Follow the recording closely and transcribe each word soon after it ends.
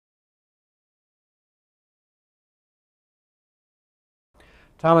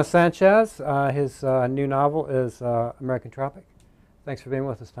Thomas Sanchez. His new novel is American Tropic. Thanks for being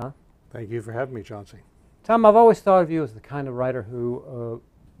with us, Tom. Thank you for having me, Chauncey. Tom, I've always thought of you as the kind of writer who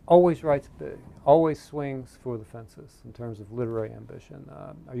always writes big, always swings for the fences in terms of literary ambition.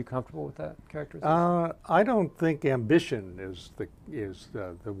 Are you comfortable with that characterization? I don't think ambition is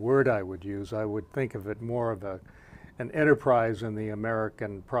the word I would use. I would think of it more of an enterprise in the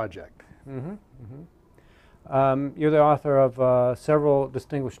American project. Mm-hmm, mm-hmm. You're the author of several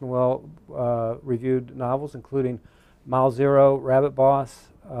distinguished and well-reviewed novels, including Mile Zero, Rabbit Boss,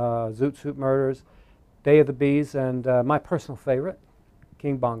 Zoot Suit Murders, Day of the Bees, and my personal favorite,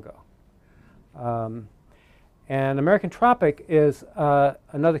 King Bongo. And American Tropic is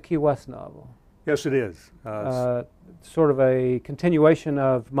another Key West novel. Yes, it is. Sort of a continuation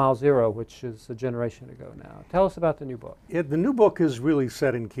of Mile Zero, which is a generation ago now. Tell us about the new book. The new book is really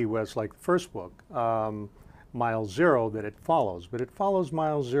set in Key West like the first book, Mile Zero, that it follows. But it follows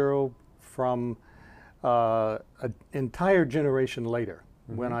Mile Zero from an entire generation later.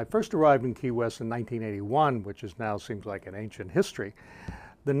 Mm-hmm. When I first arrived in Key West in 1981, which is now seems like an ancient history,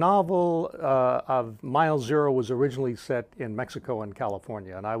 the novel of Mile Zero was originally set in Mexico and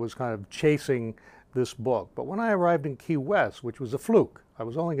California, and I was kind of chasing this book. But when I arrived in Key West, which was a fluke, I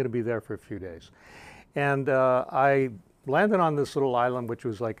was only going to be there for a few days, and I landed on this little island, which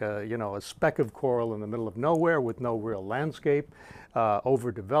was like a speck of coral in the middle of nowhere with no real landscape,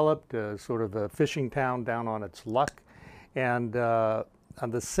 overdeveloped, sort of a fishing town down on its luck. And on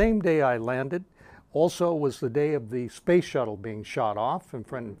the same day I landed, also was the day of the space shuttle being shot off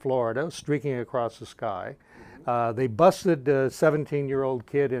in Florida, streaking across the sky. They busted a 17-year-old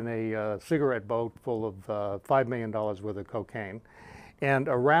kid in a cigarette boat full of $5 million worth of cocaine. And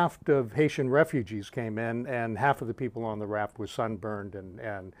a raft of Haitian refugees came in, and half of the people on the raft were sunburned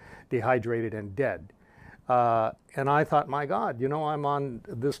and dehydrated and dead. And I thought, my God, I'm on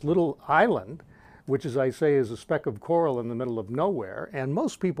this little island, which, as I say, is a speck of coral in the middle of nowhere. And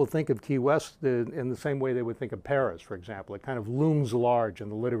most people think of Key West in the same way they would think of Paris, for example. It kind of looms large in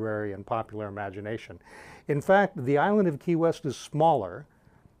the literary and popular imagination. In fact, the island of Key West is smaller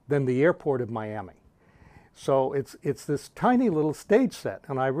than the airport of Miami. So it's this tiny little stage set.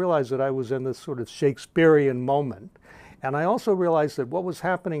 And I realized that I was in this sort of Shakespearean moment. And I also realized that what was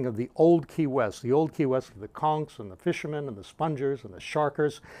happening of the old Key West of the conchs and the fishermen and the spongers and the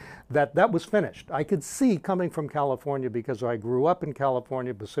sharkers, that was finished. I could see coming from California, because I grew up in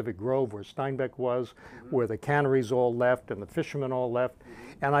California, Pacific Grove, where Steinbeck was, where the canneries all left and the fishermen all left.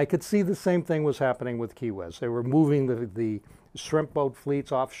 And I could see the same thing was happening with Key West. They were moving the shrimp boat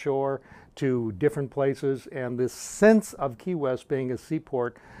fleets offshore to different places, and this sense of Key West being a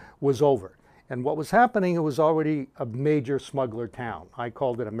seaport was over. And what was happening, it was already a major smuggler town. I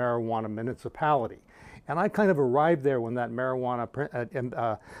called it a marijuana municipality. And I kind of arrived there when that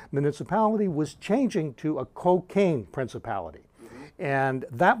marijuana municipality was changing to a cocaine principality. And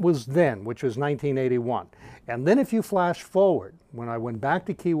that was then, which was 1981. And then if you flash forward, when I went back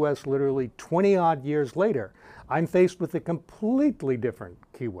to Key West literally 20-odd years later, I'm faced with a completely different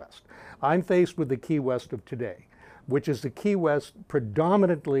Key West. I'm faced with the Key West of today, which is the Key West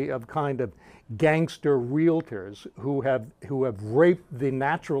predominantly of kind of gangster realtors who have raped the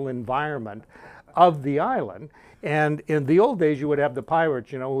natural environment of the island. And in the old days, you would have the pirates,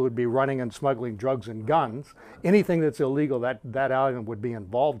 who would be running and smuggling drugs and guns. Anything that's illegal, that island would be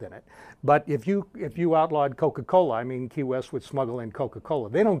involved in it. But if you outlawed Coca-Cola, I mean, Key West would smuggle in Coca-Cola.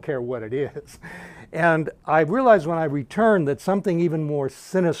 They don't care what it is. And I realized when I returned that something even more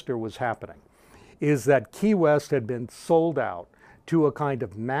sinister was happening, is that Key West had been sold out to a kind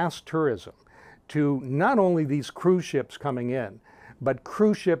of mass tourism, to not only these cruise ships coming in, but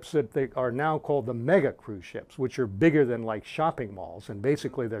cruise ships that they are now called the mega cruise ships, which are bigger than like shopping malls. And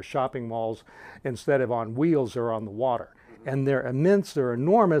basically they're shopping malls, instead of on wheels, they're on the water. And they're immense, they're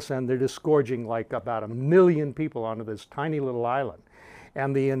enormous, and they're disgorging like about 1 million people onto this tiny little island.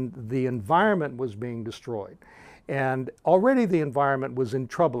 And the environment was being destroyed. And already the environment was in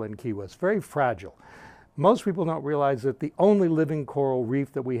trouble in Key West, very fragile. Most people don't realize that the only living coral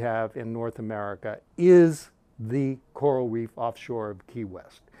reef that we have in North America is the coral reef offshore of Key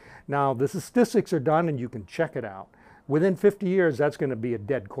West. Now, the statistics are done, and you can check it out. Within 50 years, that's going to be a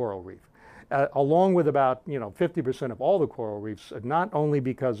dead coral reef, along with about 50% of all the coral reefs, not only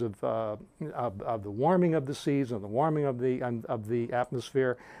because of the warming of the seas and the warming of the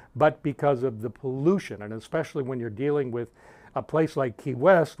atmosphere, but because of the pollution, and especially when you're dealing with a place like Key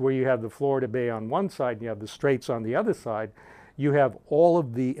West, where you have the Florida Bay on one side and you have the Straits on the other side, you have all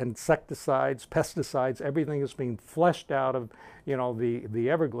of the insecticides, pesticides, everything that's being flushed out of, the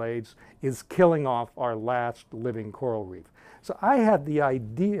Everglades is killing off our last living coral reef. So I had the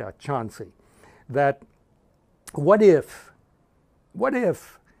idea, Chauncey, that what if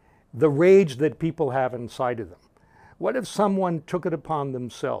the rage that people have inside of them, what if someone took it upon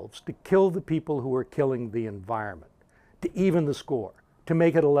themselves to kill the people who are killing the environment, to even the score, to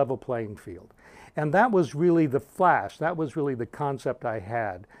make it a level playing field? And that was really the flash, that was really the concept I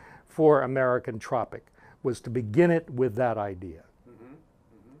had for American Tropic, was to begin it with that idea.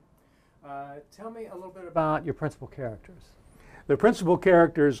 Tell me a little bit about your principal characters. The principal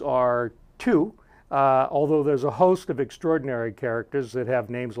characters are two, although there's a host of extraordinary characters that have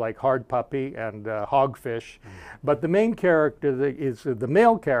names like Hard Puppy and Hogfish. But the main character, the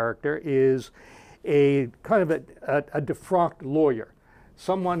male character, is a kind of a defrocked lawyer,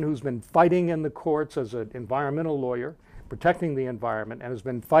 someone who's been fighting in the courts as an environmental lawyer, protecting the environment, and has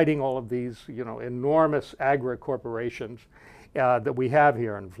been fighting all of these, enormous agri-corporations that we have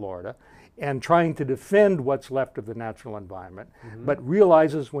here in Florida, and trying to defend what's left of the natural environment, but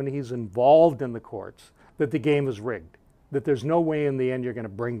realizes when he's involved in the courts that the game is rigged, that there's no way in the end you're going to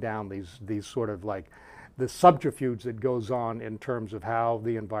bring down these sort of like the subterfuge that goes on in terms of how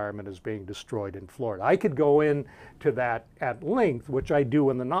the environment is being destroyed in Florida. I could go into that at length, which I do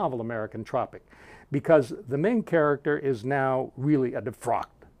in the novel American Tropic, because the main character is now really a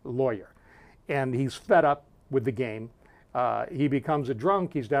defrocked lawyer, and he's fed up with the game. He becomes a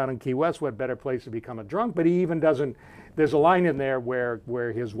drunk. He's down in Key West. What better place to become a drunk? But he even doesn't, there's a line in there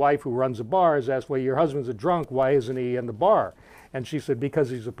where his wife, who runs a bar, is asked, well, your husband's a drunk. Why isn't he in the bar? And she said, because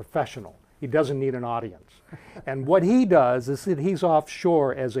he's a professional. He doesn't need an audience. And what he does is that he's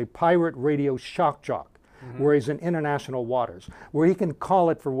offshore as a pirate radio shock jock, where he's in international waters, where he can call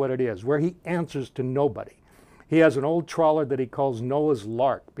it for what it is, where he answers to nobody. He has an old trawler that he calls Noah's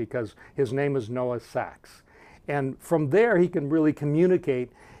Lark because his name is Noah Sachs. And from there, he can really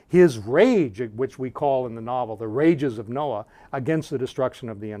communicate his rage, which we call in the novel the rages of Noah, against the destruction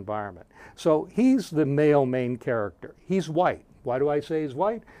of the environment. So he's the male main character. He's white. Why do I say he's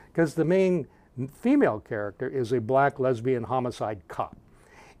white? Because the main female character is a black lesbian homicide cop.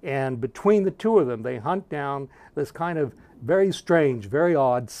 And between the two of them, they hunt down this kind of very strange, very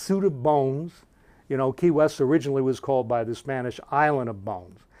odd suit of bones. Key West originally was called by the Spanish Island of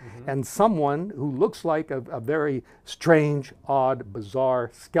Bones. And someone who looks like a very strange, odd,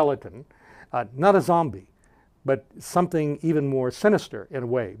 bizarre skeleton, not a zombie, but something even more sinister in a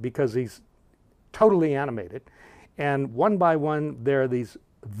way, because he's totally animated. And one by one, there are these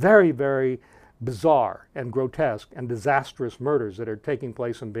very, very bizarre and grotesque and disastrous murders that are taking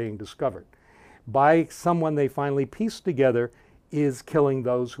place and being discovered by someone they finally piece together is killing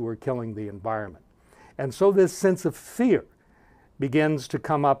those who are killing the environment. And so this sense of fear begins to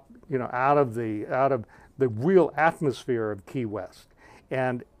come up, out of the real atmosphere of Key West.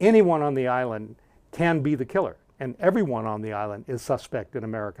 And anyone on the island can be the killer, and everyone on the island is suspect in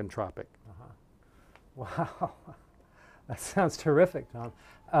American Tropic. Wow, that sounds terrific, Tom.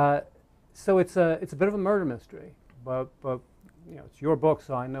 So it's a bit of a murder mystery, but it's your book,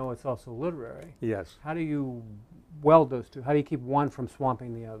 so I know it's also literary. Yes. How do you weld those two? How do you keep one from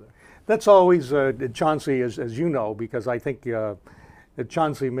swamping the other? That's always Chauncey, as you know, because I think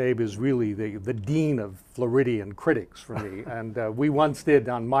Chauncey Mabe is really the dean of Floridian critics for me. And we once did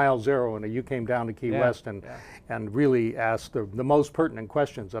on Mile Zero, and you came down to Key West and really asked the most pertinent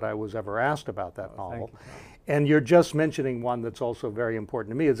questions that I was ever asked about that novel. Thank you, and you're just mentioning one that's also very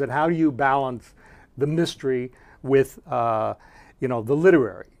important to me, is that how do you balance the mystery with the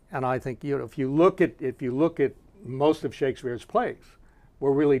literary? And I think if you look at most of Shakespeare's plays,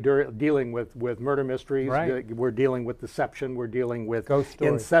 we're really dealing with murder mysteries. Right. We're dealing with deception. We're dealing with ghost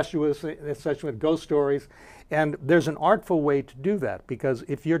stories. incestuous ghost stories. And there's an artful way to do that, because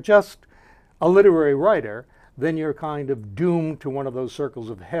if you're just a literary writer, then you're kind of doomed to one of those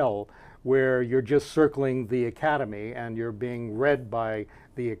circles of hell where you're just circling the academy and you're being read by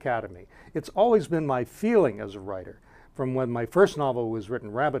the academy. It's always been my feeling as a writer, from when my first novel was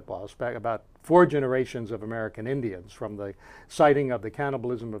written, Rabbit Boss, back about 4 generations of American Indians, from the sighting of the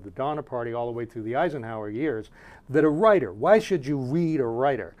cannibalism of the Donner Party all the way through the Eisenhower years, that a writer, why should you read a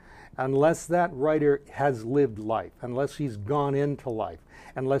writer unless that writer has lived life, unless he's gone into life,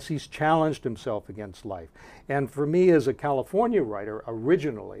 unless he's challenged himself against life? And for me as a California writer,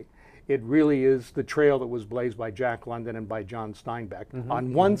 originally, it really is the trail that was blazed by Jack London and by John Steinbeck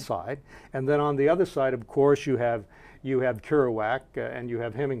on one side. And then on the other side, of course, you have you have Kerouac, and you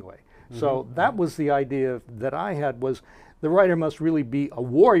have Hemingway. So that was the idea that I had, was the writer must really be a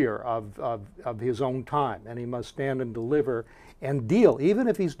warrior of his own time, and he must stand and deliver and deal, even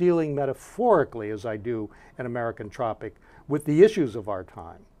if he's dealing metaphorically, as I do in American Tropic, with the issues of our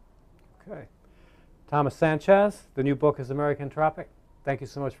time. Okay. Thomas Sanchez, the new book is American Tropic. Thank you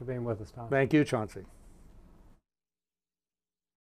so much for being with us, Tom. Thank you, Chauncey.